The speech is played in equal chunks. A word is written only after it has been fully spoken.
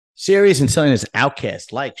Serious and silliness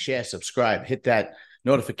outcast. Like, share, subscribe, hit that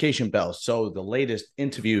notification bell so the latest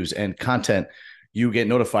interviews and content you get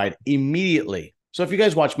notified immediately. So if you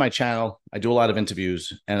guys watch my channel, I do a lot of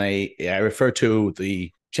interviews, and I refer to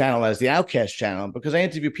the channel as the Outcast channel because I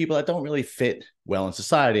interview people that don't really fit well in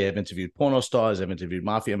society. I've interviewed porno stars, I've interviewed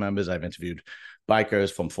mafia members, I've interviewed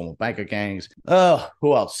bikers from former biker gangs. Oh,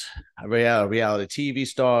 who else? Reality TV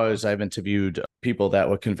stars. I've interviewed people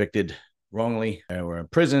that were convicted wrongly and were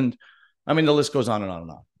imprisoned. I mean, the list goes on and on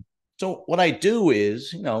and on. So what I do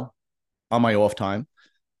is, on my off time,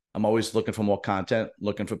 I'm always looking for more content,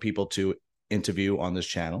 looking for people to interview on this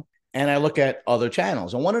channel. And I look at other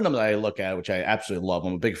channels. And one of them that I look at, which I absolutely love,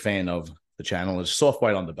 I'm a big fan of the channel, is Soft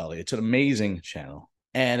White Underbelly. It's an amazing channel.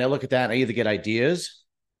 And I look at that, and I either get ideas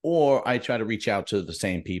or I try to reach out to the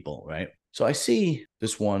same people, right? So I see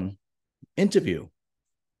this one interview.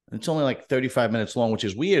 It's only like 35 minutes long, which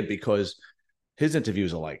is weird because his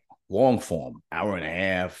interviews are like long form, hour and a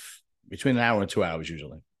half, between an hour and 2 hours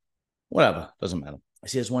usually. Whatever, doesn't matter. I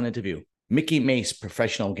see this one interview. Mikki Mase,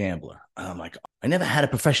 professional gambler. And I'm like, I never had a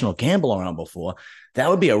professional gambler on before. That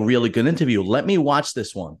would be a really good interview. Let me watch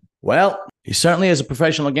this one. Well, he certainly is a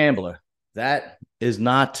professional gambler. That is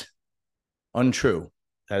not untrue.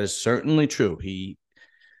 That is certainly true.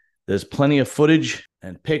 There's plenty of footage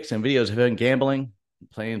and pics and videos of him gambling,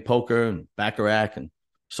 playing poker and baccarat and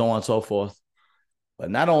so on and so forth. But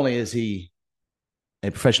not only is he a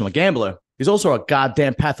professional gambler, he's also a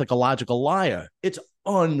goddamn pathological liar. It's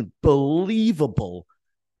unbelievable.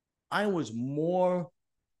 I was more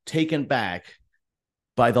taken back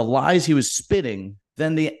by the lies he was spitting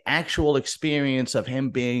than the actual experience of him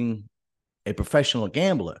being a professional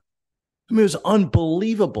gambler. I mean, it was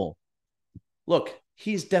unbelievable. Look,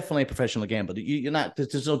 he's definitely a professional gambler.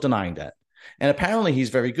 There's no denying that. And apparently he's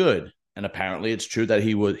very good. And apparently it's true that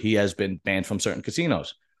he has been banned from certain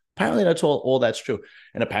casinos. Apparently that's all that's true.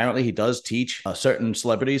 And apparently he does teach certain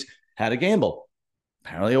celebrities how to gamble.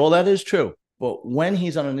 Apparently all that is true. But when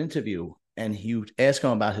he's on an interview and you ask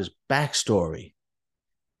him about his backstory,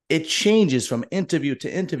 it changes from interview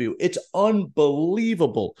to interview. It's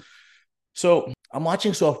unbelievable. So I'm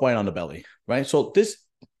watching Soft White Underbelly, right? So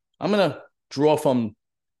I'm going to draw from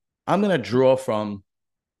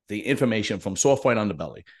the information from Soft White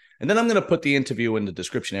Underbelly. And then I'm going to put the interview in the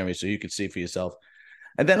description area so you can see for yourself.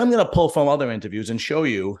 And then I'm going to pull from other interviews and show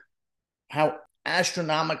you how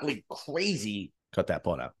astronomically crazy, cut that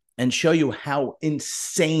part out, and show you how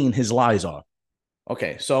insane his lies are.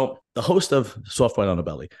 Okay, so the host of Soft White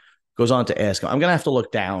Underbelly goes on to ask him, I'm going to have to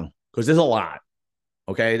look down because there's a lot.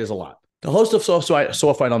 Okay, there's a lot. The host of Soft White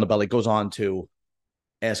Underbelly goes on to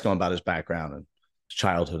ask him about his background and his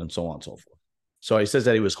childhood and so on and so forth. So he says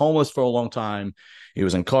that he was homeless for a long time. He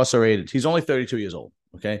was incarcerated. He's only 32 years old,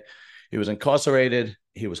 okay? He was incarcerated.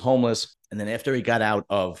 He was homeless. And then after he got out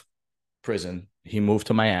of prison, he moved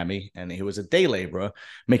to Miami, and he was a day laborer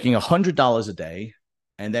making $100 a day.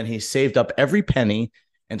 And then he saved up every penny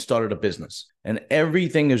and started a business. And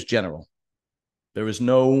everything is general. There is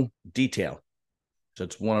no detail. So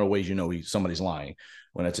it's one of the ways you know somebody's lying,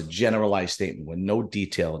 when it's a generalized statement, with no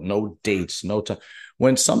detail, no dates, no time.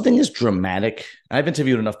 When something is dramatic, I've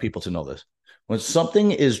interviewed enough people to know this. When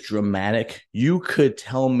something is dramatic, you could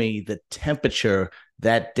tell me the temperature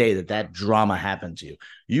that day that drama happened to you.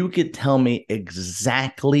 You could tell me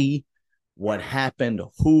exactly what happened,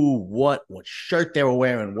 who, what shirt they were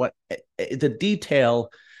wearing, the detail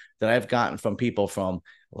that I've gotten from people from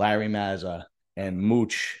Larry Mase and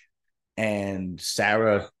Mooch and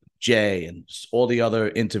Sarah J and all the other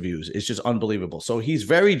interviews. It's just unbelievable. So he's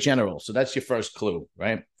very general. So that's your first clue,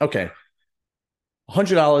 right? Okay.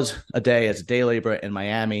 $100 a day as a day laborer in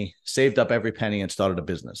Miami, saved up every penny and started a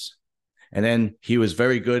business. And then he was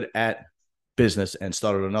very good at business and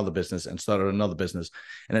started another business and started another business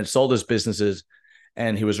and then sold his businesses,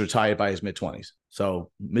 and he was retired by his mid-20s.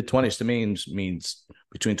 So mid-20s to me means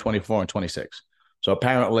between 24 and 26. So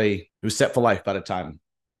apparently he was set for life by the time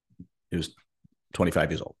he was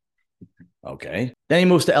 25 years old. Okay. Then he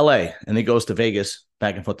moves to LA and he goes to Vegas,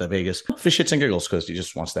 back and forth to Vegas for shits and giggles because he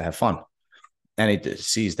just wants to have fun. And he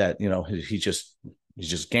sees that, he's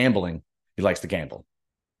just gambling. He likes to gamble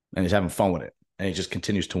and he's having fun with it. And he just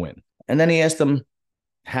continues to win. And then he asked him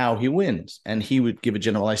how he wins. And he would give a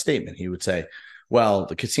generalized statement. He would say, well,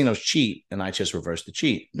 the casinos cheat and I just reverse the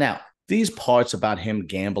cheat. Now, these parts about him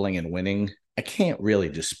gambling and winning, I can't really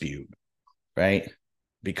dispute, right?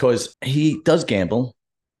 Because he does gamble.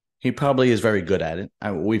 He probably is very good at it.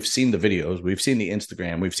 We've seen the videos. We've seen the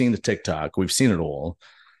Instagram. We've seen the TikTok. We've seen it all.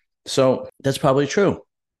 So that's probably true.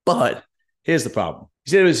 But here's the problem.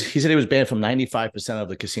 He said he was banned from 95% of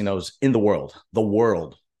the casinos in the world. The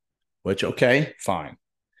world. which, okay, fine.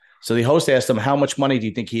 So the host asked him, how much money do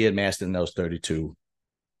you think he had amassed in those 32?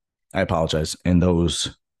 I apologize. In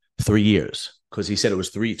those 3 years. Because he said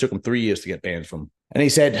it took him 3 years to get banned from. And he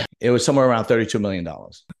said it was somewhere around $32 million.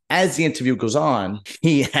 As the interview goes on,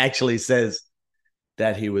 he actually says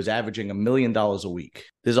that he was averaging $1 million a week.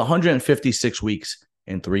 There's 156 weeks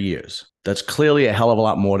in 3 years. That's clearly a hell of a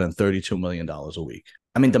lot more than $32 million a week.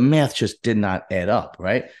 I mean, the math just did not add up,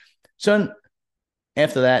 right? So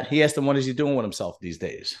after that, he asked him, what is he doing with himself these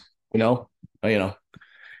days? He's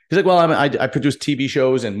like, well, I produce TV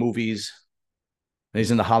shows and movies.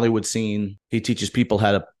 He's in the Hollywood scene. He teaches people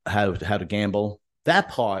how to gamble. That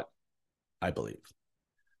part, I believe.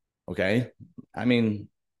 Okay. I mean,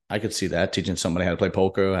 I could see that, teaching somebody how to play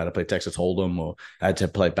poker, how to play Texas Hold'em, or how to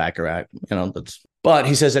play Baccarat. But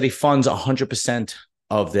he says that he funds 100%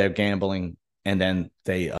 of their gambling, and then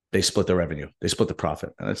they split the revenue. They split the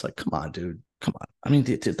profit. And it's like, come on, dude. Come on. I mean,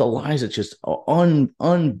 the lies are just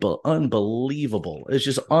unbelievable. It's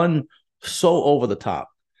just so over the top.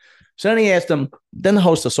 So then he asked him, then the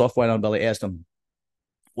host of Soft White Underbelly asked him,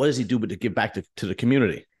 what does he do to give back to the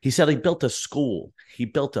community? He said he built a school.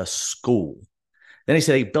 Then he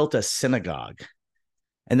said he built a synagogue.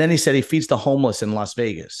 And then he said he feeds the homeless in Las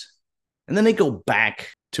Vegas. And then they go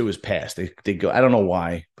back to his past. They go, I don't know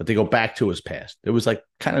why, but they go back to his past. There was like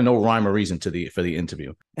kind of no rhyme or reason for the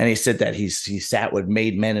interview. And he said that he sat with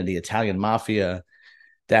made men in the Italian mafia,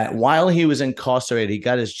 that while he was incarcerated, he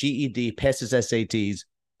got his GED, passed his SATs,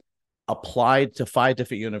 applied to 5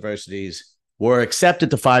 different universities, were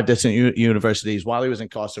accepted to 5 different universities while he was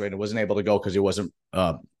incarcerated, wasn't able to go because he wasn't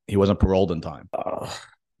paroled in time.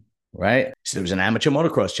 Right? He said he was an amateur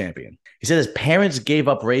motocross champion. He said his parents gave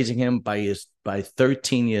up raising him by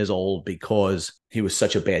 13 years old because he was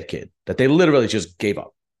such a bad kid, that they literally just gave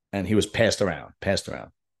up, and he was passed around.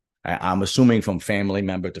 I'm assuming from family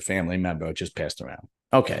member to family member, just passed around.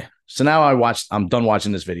 Okay. So now I'm done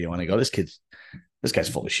watching this video, and I go, this guy's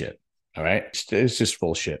full of shit. All right. It's just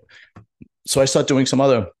full of shit. So I start doing some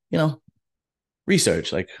other,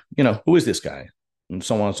 research, like, who is this guy? And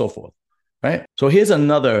so on and so forth. Right. So here's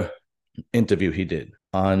another interview he did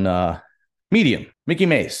on Medium. Mikki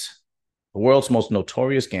Mase, the world's most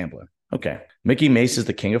notorious gambler. Okay. Mikki Mase is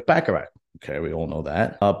the king of Baccarat. Okay. We all know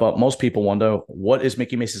that. But most people wonder, what is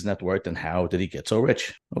Mikki Mase's net worth and how did he get so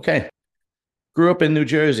rich? Okay. Grew up in New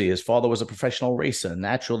Jersey. His father was a professional racer.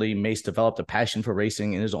 Naturally, Mase developed a passion for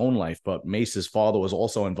racing in his own life, but Mase's father was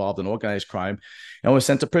also involved in organized crime and was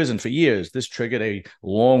sent to prison for years. This triggered a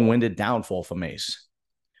long-winded downfall for Mase.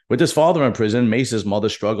 With his father in prison, Mase's mother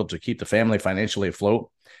struggled to keep the family financially afloat.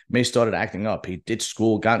 Mase started acting up. He ditched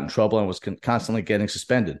school, got in trouble, and was constantly getting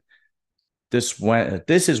suspended. This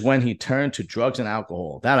is when he turned to drugs and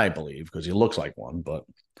alcohol. That I believe, because he looks like one. But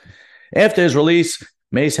after his release,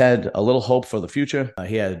 Mase had a little hope for the future.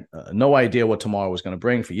 He had no idea what tomorrow was going to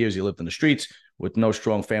bring. For years, he lived in the streets with no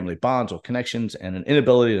strong family bonds or connections and an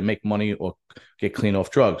inability to make money or get clean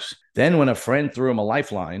off drugs. Then when a friend threw him a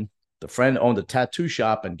lifeline, the friend owned a tattoo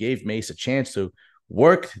shop and gave Mase a chance to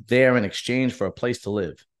work there in exchange for a place to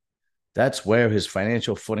live. That's where his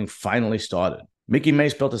financial footing finally started. Mikki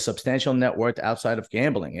Mase built a substantial net worth outside of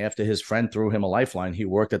gambling. After his friend threw him a lifeline, he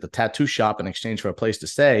worked at the tattoo shop in exchange for a place to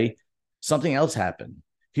stay. Something else happened.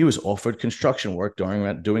 He was offered construction work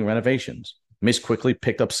doing renovations. Mase quickly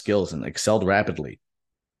picked up skills and excelled rapidly.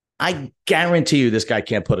 I guarantee you this guy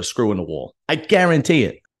can't put a screw in the wall. I guarantee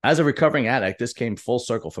it. As a recovering addict, this came full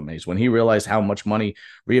circle for Mase. When he realized how much money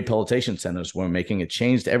rehabilitation centers were making, it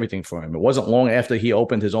changed everything for him. It wasn't long after he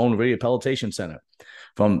opened his own rehabilitation center.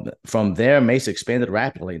 From there, Mase expanded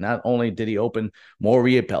rapidly. Not only did he open more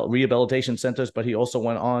rehabilitation centers, but he also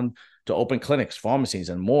went on to open clinics, pharmacies,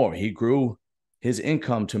 and more. He grew his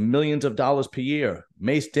income to millions of dollars per year.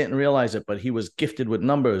 Mase didn't realize it, but he was gifted with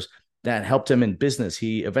numbers that helped him in business.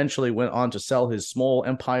 He eventually went on to sell his small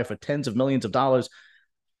empire for tens of millions of dollars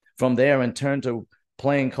from there and turned to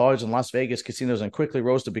playing cards in Las Vegas casinos and quickly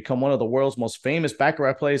rose to become one of the world's most famous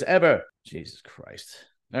Baccarat players ever. Jesus Christ.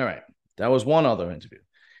 All right. That was one other interview.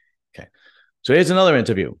 Okay. So here's another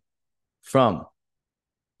interview from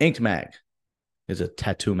Ink Mag. It's a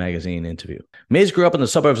tattoo magazine interview. Mase grew up in the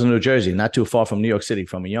suburbs of New Jersey, not too far from New York City.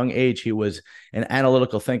 From a young age, he was an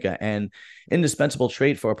analytical thinker and indispensable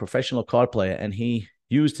trait for a professional card player, and he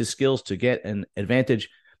used his skills to get an advantage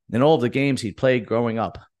in all of the games he played growing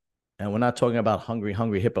up. And we're not talking about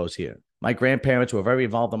hungry hippos here. My grandparents were very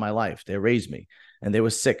involved in my life. They raised me, and they were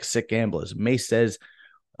sick gamblers. Mase says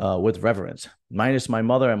with reverence. Minus my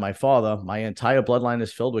mother and my father, my entire bloodline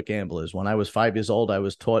is filled with gamblers. When I was 5 years old, I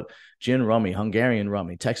was taught gin rummy, Hungarian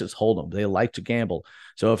rummy, Texas Hold'em. They like to gamble.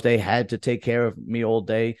 So if they had to take care of me all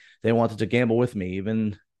day, they wanted to gamble with me,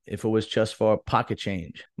 even if it was just for pocket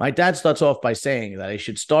change. My dad starts off by saying that I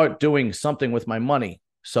should start doing something with my money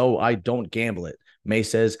so I don't gamble it. May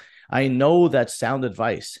says, I know that's sound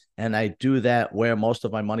advice, and I do that where most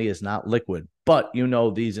of my money is not liquid. But,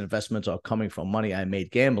 these investments are coming from money I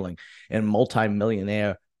made gambling, and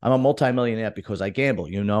multimillionaire. I'm a multimillionaire because I gamble,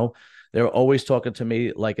 They're always talking to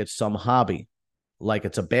me like it's some hobby, like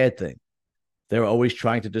it's a bad thing. They're always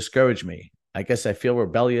trying to discourage me. I guess I feel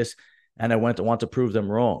rebellious, and I want to prove them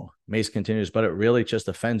wrong. Mase continues, but it really just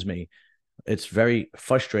offends me. It's very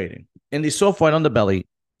frustrating. In the Soft White Underbelly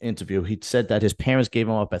interview, he said that his parents gave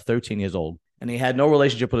him up at 13 years old, and he had no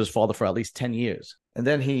relationship with his father for at least 10 years. And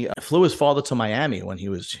then he flew his father to Miami when he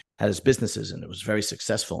had his businesses, and it was very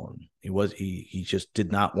successful. And he just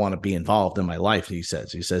did not want to be involved in my life. He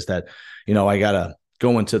says that, I gotta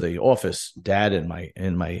go into the office, Dad, in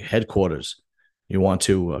my headquarters. You want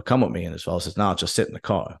to come with me? And his father says, no, I'll just sit in the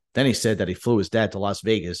car. Then he said that he flew his dad to Las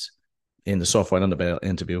Vegas in the Soft White Underbelly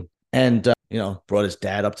interview, and brought his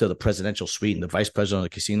dad up to the presidential suite, and the vice president of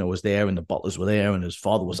the casino was there, and the butlers were there, and his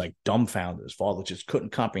father was like dumbfounded. His father just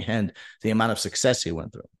couldn't comprehend the amount of success he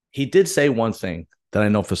went through. He did say one thing that I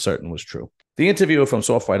know for certain was true. The interviewer from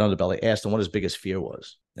Soft White Underbelly asked him what his biggest fear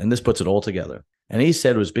was, and this puts it all together. And he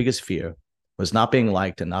said his biggest fear was not being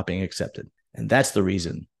liked and not being accepted. And that's the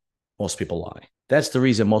reason most people lie. That's the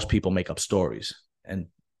reason most people make up stories and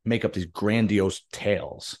make up these grandiose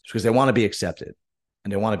tales, because they want to be accepted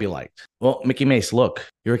and they want to be liked. Well, Mikki Mase, look,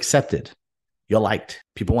 you're accepted. You're liked.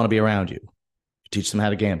 People want to be around you. You teach them how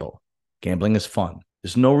to gamble. Gambling is fun.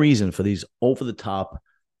 There's no reason for these over-the-top,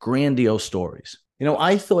 grandiose stories.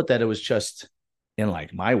 I thought that it was just in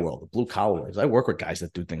like my world, the blue collar ways. I work with guys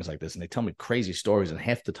that do things like this, and they tell me crazy stories, and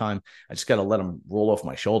half the time I just got to let them roll off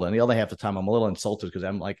my shoulder. And the other half the time I'm a little insulted because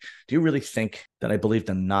I'm like, do you really think that I believe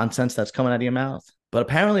the nonsense that's coming out of your mouth? But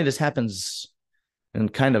apparently this happens in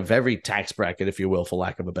kind of every tax bracket, if you will, for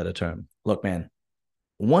lack of a better term. Look, man,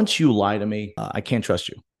 once you lie to me, I can't trust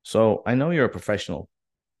you. So I know you're a professional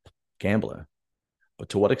gambler, but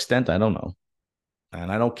to what extent, I don't know. And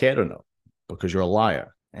I don't care to know, because you're a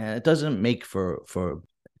liar. And it doesn't make for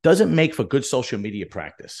good social media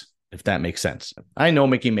practice, if that makes sense. I know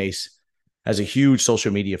Mikki Mase has a huge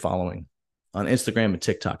social media following on Instagram and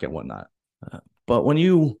TikTok and whatnot. But when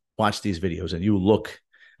you watch these videos and you look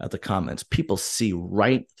at the comments, people see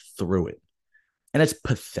right through it. And it's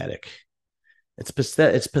pathetic. It's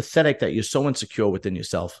pathetic that you're so insecure within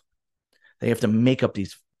yourself that you have to make up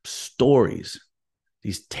these stories,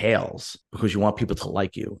 these tales, because you want people to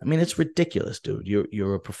like you. I mean, it's ridiculous, dude.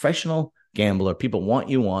 You're a professional gambler. People want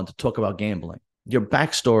you on to talk about gambling. Your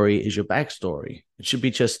backstory is your backstory. It should be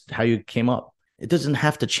just how you came up. It doesn't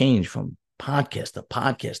have to change from podcast to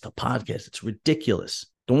podcast to podcast. It's ridiculous.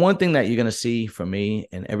 The one thing that you're going to see from me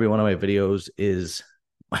in every one of my videos is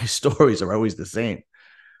my stories are always the same,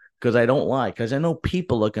 because I don't lie, because I know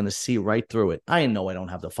people are going to see right through it. I know I don't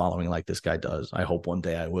have the following like this guy does. I hope one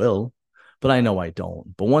day I will, but I know I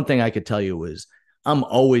don't. But one thing I could tell you is I'm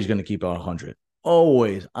always going to keep it 100.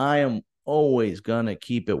 Always. I am always going to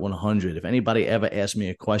keep it 100. If anybody ever asks me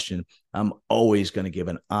a question, I'm always going to give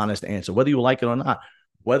an honest answer, whether you like it or not,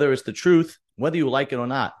 whether it's the truth, whether you like it or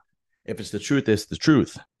not. If it's the truth, it's the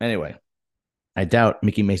truth. Anyway, I doubt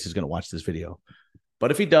Mikki Mase is going to watch this video. But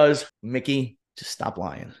if he does, Mikki, just stop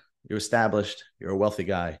lying. You're established. You're a wealthy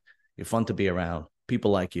guy. You're fun to be around. People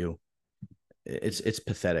like you. It's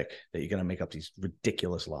pathetic that you're going to make up these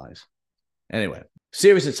ridiculous lies. Anyway,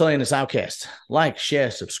 Serious and Silliness Outcast. Like, share,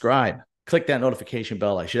 subscribe. Click that notification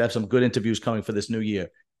bell. I should have some good interviews coming for this new year.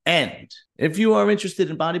 And if you are interested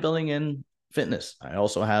in bodybuilding and fitness, I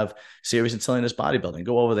also have Serious and Silliness Bodybuilding.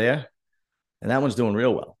 Go over there. And that one's doing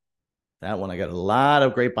real well. That one, I got a lot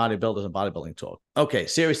of great bodybuilders and bodybuilding talk. Okay,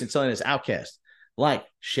 Serious and Silliness Outcast. Like,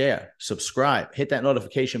 share, subscribe, hit that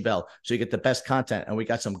notification bell so you get the best content. And we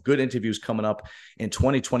got some good interviews coming up in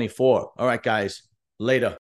 2024. All right, guys, later.